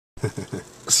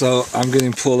So I'm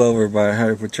getting pulled over by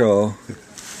Highway Patrol.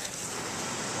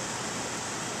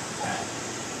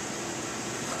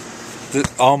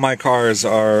 All my cars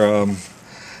are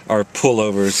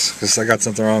pullovers because I got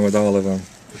something wrong with all of them.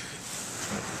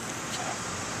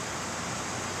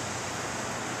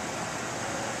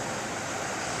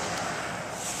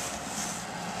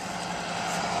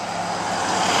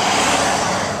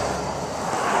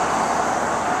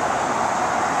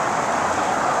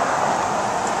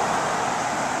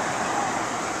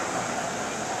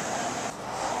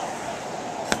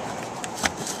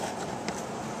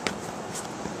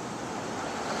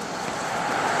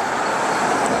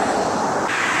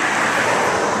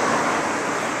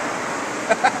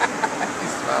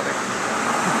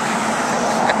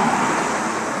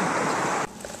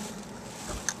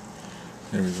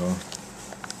 Here we go.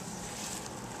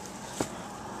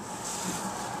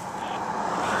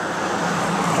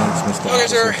 Thanks, Mr. Okay,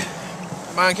 sir.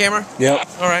 Officer. Am I on camera? Yep.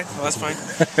 Alright, well that's fine.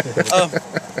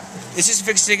 It's just a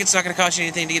fixed ticket. It's not going to cost you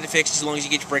anything to get it fixed as long as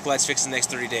you get your brake lights fixed in the next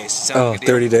 30 days. Oh, like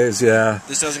 30 days, yeah.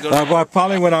 This doesn't go well,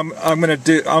 probably what I'm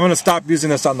gonna stop using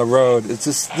this on the road. It's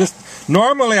just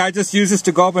normally I just use this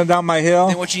to go up and down my hill.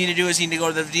 Then what you need to do is you need to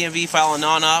go to the DMV, file a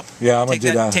non-op. Yeah, I'm gonna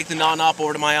do that. Take the non-op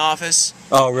over to my office.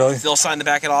 Oh, really? They'll sign the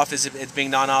back of it off as it's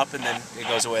being non-op, and then it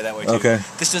goes away that way too. Okay.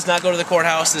 This does not go to the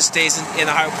courthouse. This stays in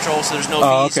the highway patrol, so there's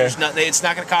no fees. Okay. It's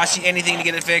not going to cost you anything to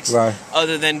get it fixed, right,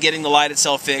 other than getting the light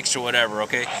itself fixed or whatever.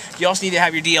 Okay. You also need to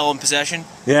have your DL in possession.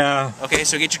 Yeah. Okay.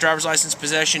 So get your driver's license in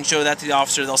possession. Show that to the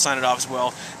officer. They'll sign it off as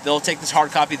well. They'll take this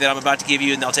hard copy that I'm about to give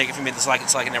you, and they'll take it from me. It's like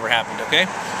it never happened. Okay.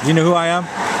 You know who I am?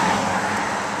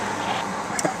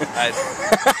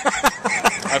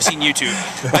 I've seen YouTube.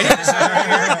 I need to sign right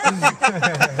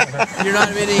here. You're not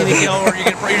admitting anything, or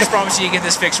you're just promising you get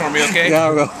this fixed for me, okay? Yeah, I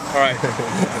will. All right.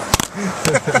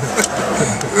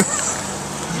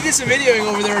 You did some videoing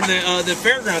over there at the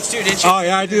fairgrounds too, didn't you? Oh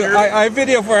yeah, I do. I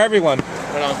video for everyone.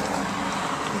 Right on.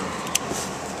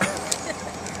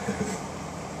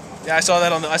 Yeah, I saw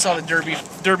that I saw the derby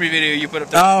video you put up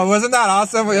there. Oh, wasn't that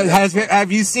awesome?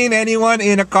 Have you seen anyone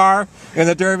in a car in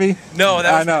the derby? No,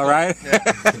 that was I know, right? Yeah.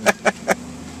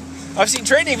 I've seen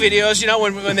training videos, you know,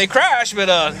 when they crash, but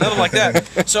nothing like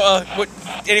that. So,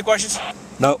 any questions?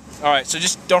 Nope. All right, so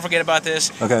just don't forget about this.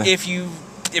 Okay.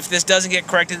 If this doesn't get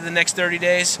corrected in the next 30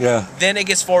 days, yeah, then it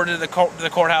gets forwarded to the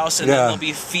courthouse, and then there'll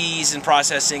be fees and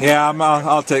processing. Yeah, I'm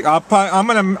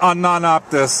gonna non-op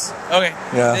this. Okay.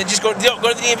 Yeah. Then just go to the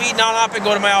DMV, non-op, and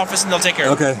go to my office, and they'll take care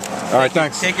of it. Okay. All right.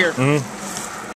 Thanks. Take care. Mm-hmm.